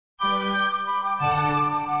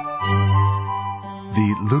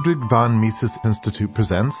The Ludwig von Mises Institute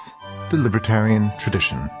presents The Libertarian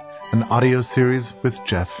Tradition, an audio series with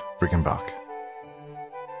Jeff Briggenbach.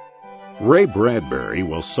 Ray Bradbury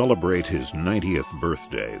will celebrate his 90th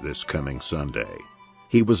birthday this coming Sunday.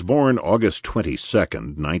 He was born August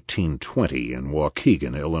 22nd, 1920 in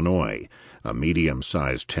Waukegan, Illinois, a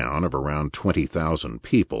medium-sized town of around 20,000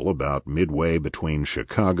 people about midway between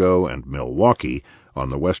Chicago and Milwaukee on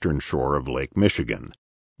the western shore of Lake Michigan.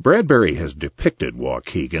 Bradbury has depicted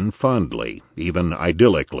Waukegan fondly, even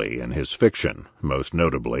idyllically in his fiction, most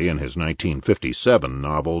notably in his 1957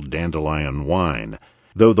 novel Dandelion Wine.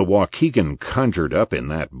 Though the Waukegan conjured up in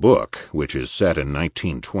that book, which is set in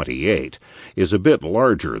 1928, is a bit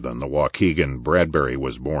larger than the Waukegan Bradbury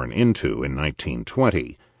was born into in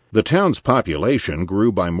 1920, the town's population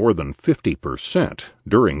grew by more than 50%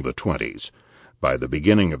 during the 20s. By the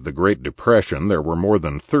beginning of the Great Depression, there were more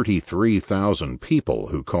than 33,000 people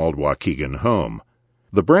who called Waukegan home.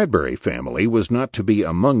 The Bradbury family was not to be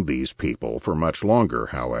among these people for much longer,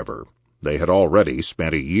 however. They had already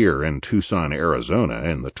spent a year in Tucson, Arizona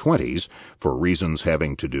in the 20s for reasons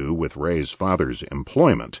having to do with Ray's father's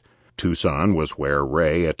employment. Tucson was where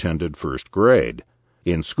Ray attended first grade.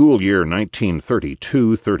 In school year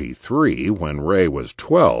 1932-33, when Ray was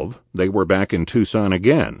 12, they were back in Tucson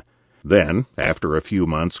again. Then, after a few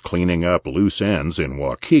months cleaning up loose ends in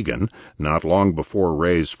Waukegan, not long before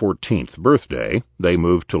Ray's 14th birthday, they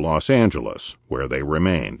moved to Los Angeles, where they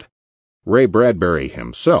remained. Ray Bradbury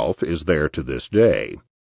himself is there to this day.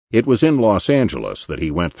 It was in Los Angeles that he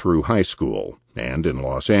went through high school, and in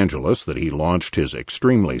Los Angeles that he launched his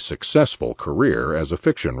extremely successful career as a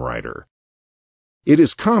fiction writer. It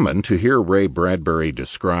is common to hear Ray Bradbury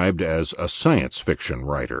described as a science fiction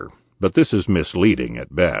writer, but this is misleading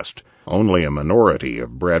at best. Only a minority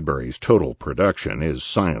of Bradbury's total production is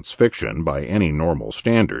science fiction by any normal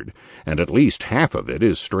standard, and at least half of it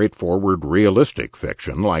is straightforward realistic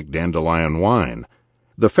fiction like Dandelion Wine.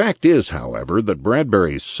 The fact is, however, that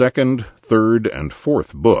Bradbury's second, third, and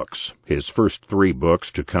fourth books, his first three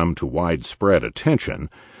books to come to widespread attention,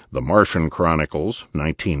 The Martian Chronicles,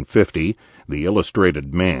 1950, The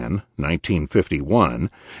Illustrated Man, 1951,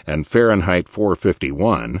 and Fahrenheit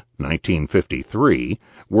 451, 1953,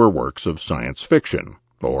 were works of science fiction,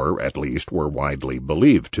 or at least were widely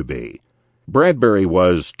believed to be. Bradbury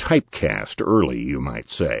was typecast early, you might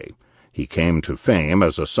say. He came to fame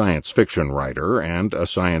as a science fiction writer, and a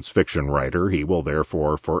science fiction writer he will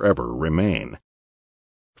therefore forever remain.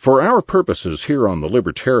 For our purposes here on the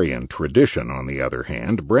Libertarian Tradition, on the other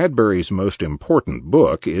hand, Bradbury's most important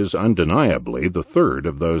book is undeniably the third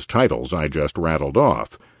of those titles I just rattled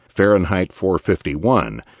off, Fahrenheit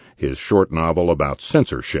 451, his short novel about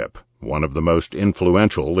censorship, one of the most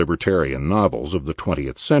influential libertarian novels of the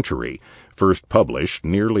 20th century, first published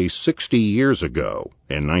nearly 60 years ago,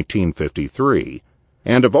 in 1953.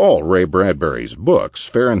 And of all Ray Bradbury's books,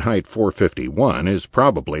 Fahrenheit 451 is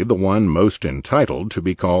probably the one most entitled to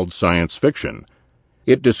be called science fiction.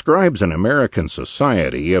 It describes an American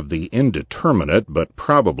society of the indeterminate but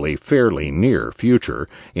probably fairly near future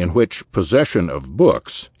in which possession of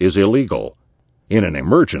books is illegal. In an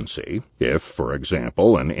emergency, if, for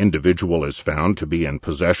example, an individual is found to be in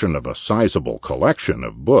possession of a sizable collection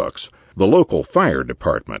of books, the local fire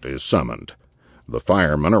department is summoned. The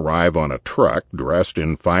firemen arrive on a truck dressed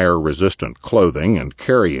in fire-resistant clothing and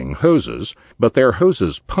carrying hoses, but their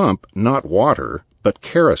hoses pump not water, but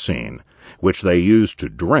kerosene, which they use to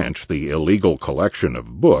drench the illegal collection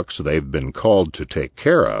of books they've been called to take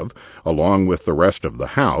care of, along with the rest of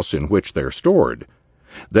the house in which they're stored.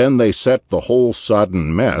 Then they set the whole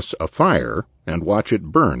sodden mess afire and watch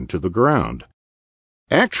it burn to the ground.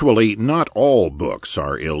 Actually, not all books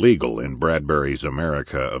are illegal in Bradbury's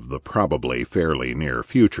America of the probably fairly near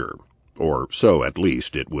future, or so at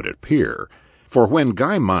least it would appear. For when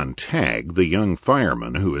Guy Montag, the young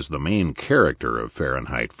fireman who is the main character of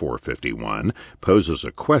Fahrenheit 451, poses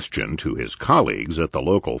a question to his colleagues at the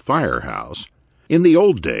local firehouse, in the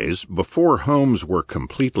old days, before homes were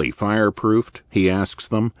completely fireproofed, he asks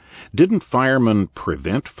them, didn't firemen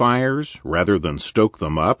prevent fires rather than stoke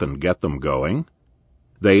them up and get them going?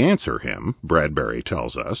 They answer him, Bradbury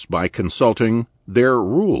tells us, by consulting their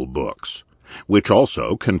rule books, which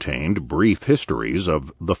also contained brief histories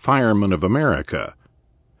of the Firemen of America.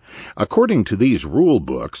 According to these rule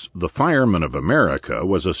books, the Firemen of America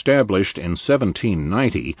was established in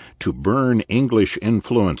 1790 to burn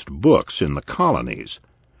English-influenced books in the colonies.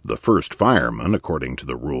 The first fireman, according to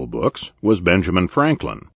the rule books, was Benjamin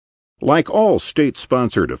Franklin. Like all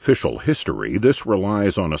state-sponsored official history, this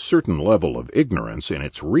relies on a certain level of ignorance in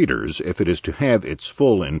its readers if it is to have its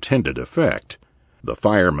full intended effect. The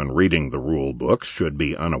fireman reading the rule books should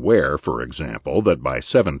be unaware, for example, that by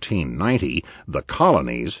 1790 the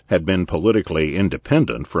colonies had been politically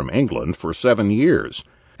independent from England for 7 years,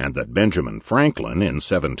 and that Benjamin Franklin in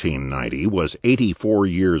 1790 was 84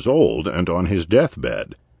 years old and on his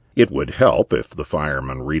deathbed. It would help if the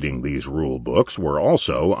fireman reading these rule books were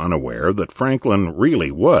also unaware that Franklin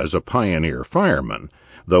really was a pioneer fireman,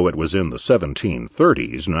 though it was in the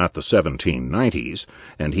 1730s, not the 1790s,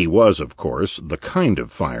 and he was, of course, the kind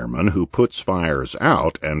of fireman who puts fires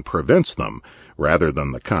out and prevents them, rather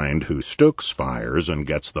than the kind who stokes fires and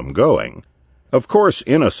gets them going. Of course,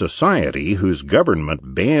 in a society whose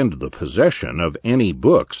government banned the possession of any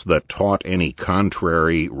books that taught any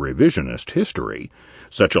contrary revisionist history,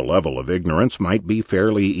 such a level of ignorance might be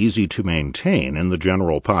fairly easy to maintain in the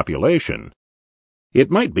general population. It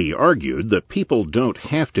might be argued that people don't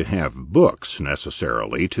have to have books,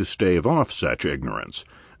 necessarily, to stave off such ignorance.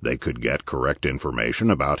 They could get correct information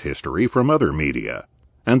about history from other media.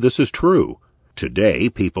 And this is true. Today,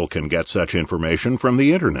 people can get such information from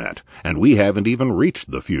the Internet, and we haven't even reached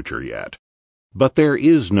the future yet. But there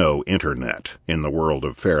is no Internet in the world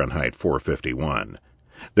of Fahrenheit 451.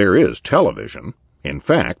 There is television. In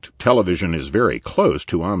fact, television is very close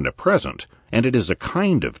to omnipresent, and it is a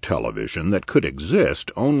kind of television that could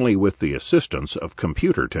exist only with the assistance of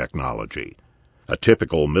computer technology. A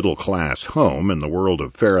typical middle-class home in the world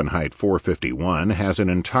of Fahrenheit 451 has an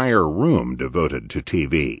entire room devoted to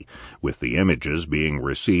TV, with the images being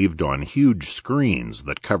received on huge screens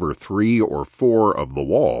that cover 3 or 4 of the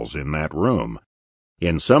walls in that room.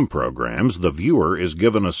 In some programs, the viewer is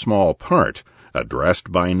given a small part,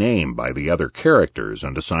 addressed by name by the other characters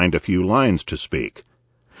and assigned a few lines to speak.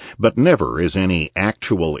 But never is any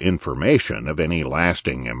actual information of any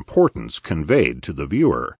lasting importance conveyed to the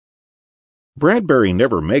viewer. Bradbury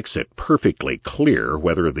never makes it perfectly clear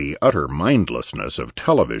whether the utter mindlessness of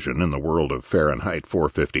television in the world of Fahrenheit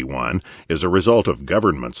 451 is a result of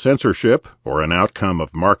government censorship or an outcome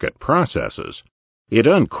of market processes. It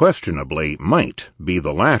unquestionably might be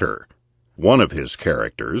the latter. One of his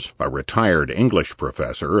characters, a retired English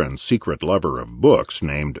professor and secret lover of books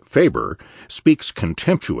named Faber, speaks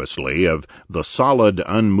contemptuously of the solid,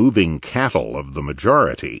 unmoving cattle of the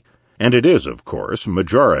majority, and it is, of course,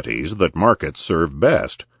 majorities that markets serve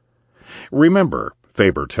best. Remember,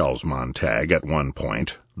 Faber tells Montag at one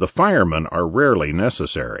point, the firemen are rarely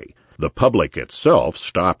necessary. The public itself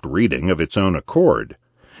stopped reading of its own accord.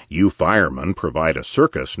 You firemen provide a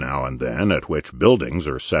circus now and then at which buildings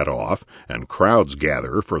are set off and crowds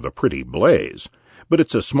gather for the pretty blaze, but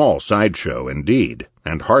it's a small sideshow indeed,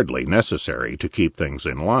 and hardly necessary to keep things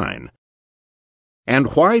in line.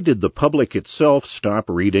 And why did the public itself stop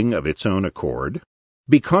reading of its own accord?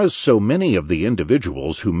 Because so many of the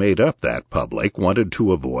individuals who made up that public wanted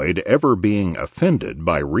to avoid ever being offended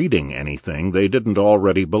by reading anything they didn't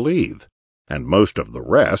already believe. And most of the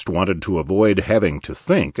rest wanted to avoid having to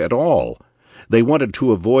think at all. They wanted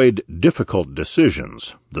to avoid difficult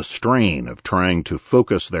decisions, the strain of trying to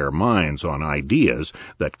focus their minds on ideas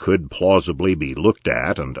that could plausibly be looked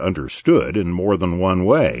at and understood in more than one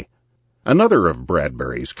way. Another of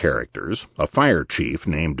Bradbury's characters, a fire chief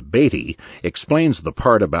named Beatty, explains the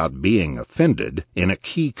part about being offended in a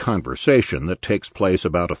key conversation that takes place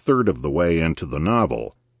about a third of the way into the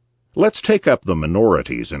novel. Let's take up the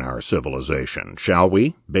minorities in our civilization, shall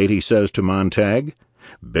we? Beatty says to Montag.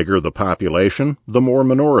 Bigger the population, the more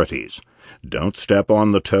minorities. Don't step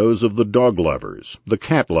on the toes of the dog lovers, the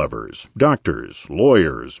cat lovers, doctors,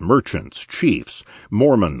 lawyers, merchants, chiefs,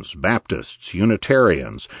 Mormons, Baptists,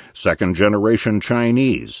 Unitarians, second-generation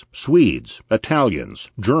Chinese, Swedes, Italians,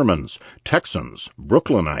 Germans, Texans,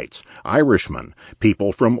 Brooklynites, Irishmen,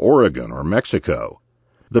 people from Oregon or Mexico.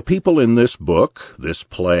 The people in this book, this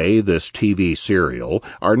play, this TV serial,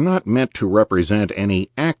 are not meant to represent any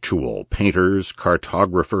actual painters,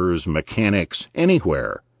 cartographers, mechanics,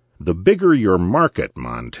 anywhere. The bigger your market,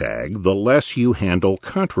 Montag, the less you handle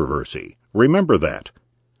controversy. Remember that.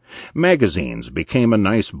 Magazines became a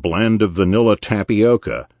nice blend of vanilla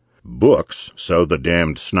tapioca. Books, so the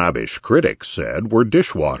damned snobbish critics said, were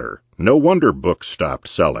dishwater. No wonder books stopped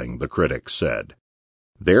selling, the critics said.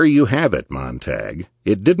 There you have it, Montag.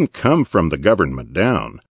 It didn't come from the government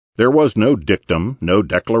down. There was no dictum, no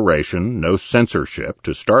declaration, no censorship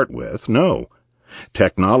to start with, no.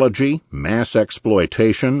 Technology, mass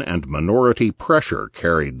exploitation, and minority pressure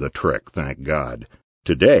carried the trick, thank God.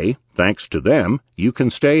 Today, thanks to them, you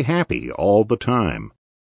can stay happy all the time.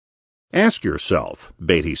 Ask yourself,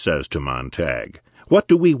 Beatty says to Montag, what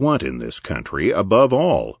do we want in this country above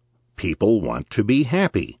all? People want to be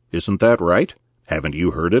happy, isn't that right? Haven't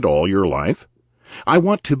you heard it all your life? I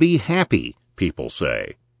want to be happy, people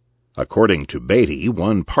say. According to Beatty,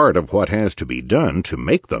 one part of what has to be done to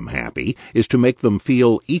make them happy is to make them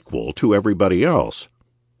feel equal to everybody else.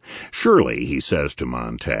 Surely, he says to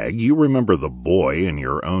Montag, you remember the boy in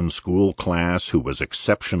your own school class who was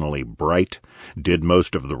exceptionally bright, did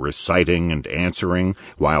most of the reciting and answering,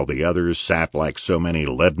 while the others sat like so many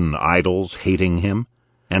leaden idols, hating him?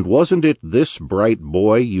 And wasn't it this bright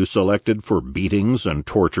boy you selected for beatings and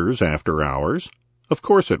tortures after hours? Of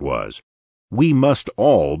course it was. We must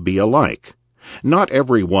all be alike. Not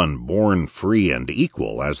everyone born free and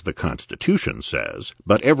equal, as the Constitution says,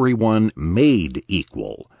 but everyone made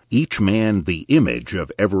equal, each man the image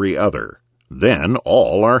of every other. Then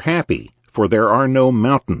all are happy, for there are no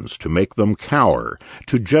mountains to make them cower,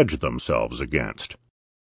 to judge themselves against.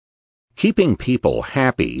 Keeping people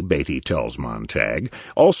happy, Beatty tells Montag,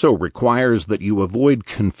 also requires that you avoid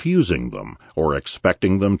confusing them or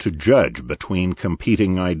expecting them to judge between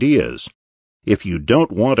competing ideas. If you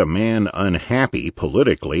don't want a man unhappy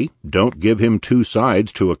politically, don't give him two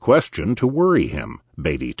sides to a question to worry him,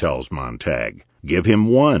 Beatty tells Montag. Give him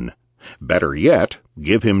one. Better yet,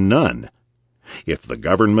 give him none. If the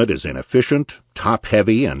government is inefficient,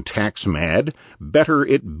 top-heavy, and tax-mad, better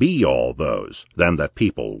it be all those than that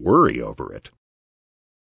people worry over it.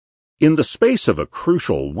 In the space of a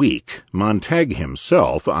crucial week, Montag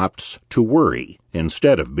himself opts to worry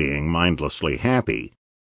instead of being mindlessly happy.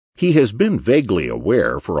 He has been vaguely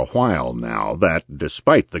aware for a while now that,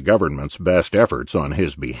 despite the government's best efforts on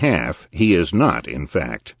his behalf, he is not, in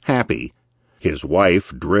fact, happy. His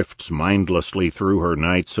wife drifts mindlessly through her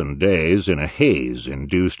nights and days in a haze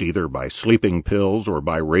induced either by sleeping pills or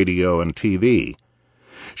by radio and TV.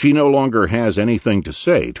 She no longer has anything to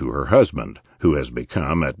say to her husband, who has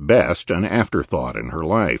become, at best, an afterthought in her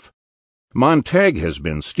life. Montag has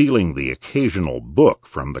been stealing the occasional book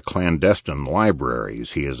from the clandestine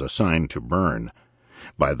libraries he is assigned to burn.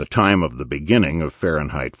 By the time of the beginning of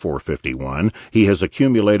Fahrenheit 451, he has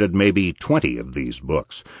accumulated maybe 20 of these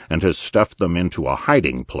books, and has stuffed them into a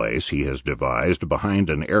hiding place he has devised behind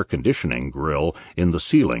an air-conditioning grill in the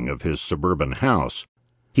ceiling of his suburban house.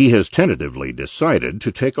 He has tentatively decided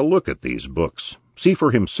to take a look at these books, see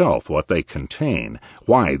for himself what they contain,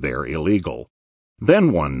 why they're illegal.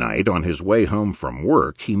 Then one night, on his way home from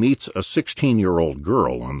work, he meets a 16-year-old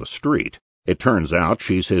girl on the street. It turns out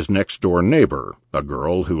she's his next-door neighbor, a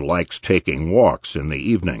girl who likes taking walks in the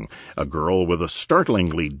evening, a girl with a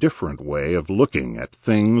startlingly different way of looking at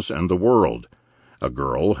things and the world, a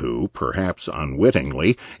girl who, perhaps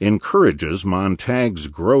unwittingly, encourages Montag's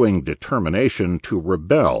growing determination to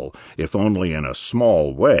rebel, if only in a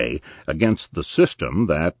small way, against the system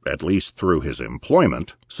that, at least through his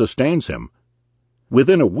employment, sustains him.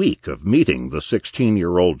 Within a week of meeting the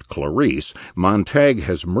 16-year-old Clarice, Montag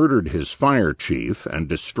has murdered his fire chief and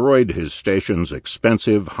destroyed his station's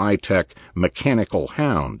expensive, high-tech mechanical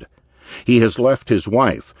hound. He has left his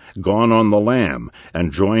wife, gone on the lam,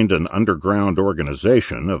 and joined an underground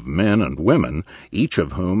organization of men and women, each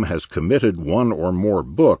of whom has committed one or more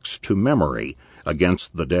books to memory,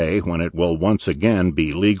 against the day when it will once again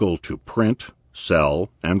be legal to print, sell,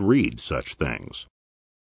 and read such things.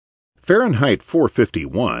 Fahrenheit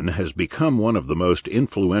 451 has become one of the most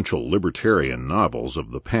influential libertarian novels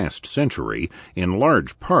of the past century, in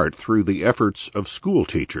large part through the efforts of school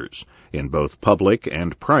teachers in both public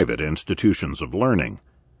and private institutions of learning.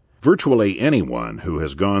 Virtually anyone who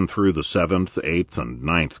has gone through the 7th, 8th, and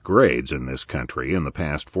 9th grades in this country in the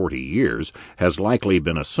past 40 years has likely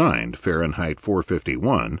been assigned Fahrenheit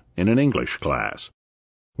 451 in an English class.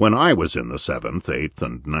 When I was in the 7th, 8th,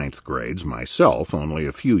 and 9th grades myself only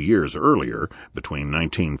a few years earlier, between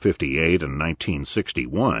 1958 and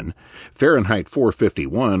 1961, Fahrenheit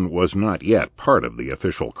 451 was not yet part of the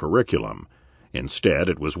official curriculum. Instead,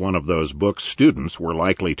 it was one of those books students were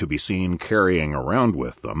likely to be seen carrying around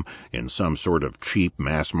with them in some sort of cheap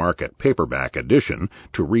mass-market paperback edition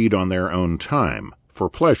to read on their own time, for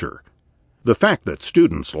pleasure. The fact that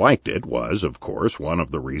students liked it was, of course, one of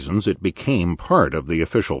the reasons it became part of the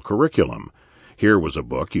official curriculum. Here was a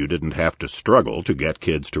book you didn't have to struggle to get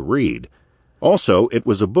kids to read. Also, it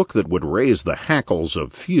was a book that would raise the hackles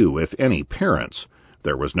of few, if any, parents.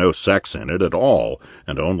 There was no sex in it at all,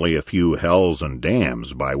 and only a few hells and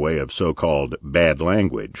damns by way of so-called bad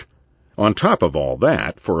language. On top of all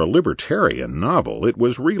that, for a libertarian novel, it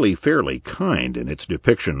was really fairly kind in its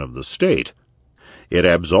depiction of the state. It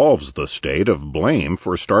absolves the state of blame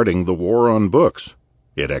for starting the war on books.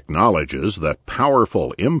 It acknowledges that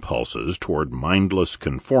powerful impulses toward mindless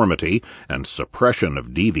conformity and suppression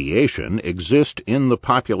of deviation exist in the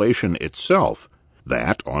population itself,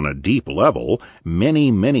 that, on a deep level,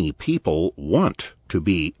 many people want to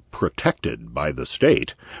be protected by the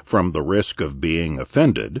state from the risk of being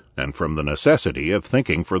offended and from the necessity of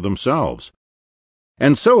thinking for themselves.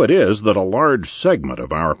 And so it is that a large segment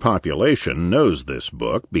of our population knows this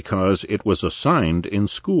book because it was assigned in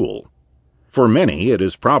school. For many, it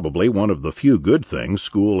is probably one of the few good things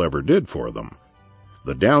school ever did for them.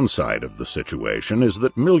 The downside of the situation is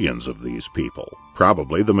that millions of these people,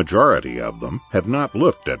 probably the majority of them, have not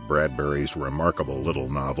looked at Bradbury's remarkable little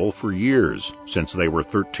novel for years, since they were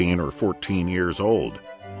 13 or 14 years old.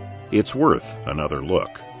 It's worth another look.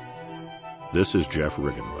 This is Jeff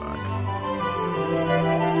Riggenbach.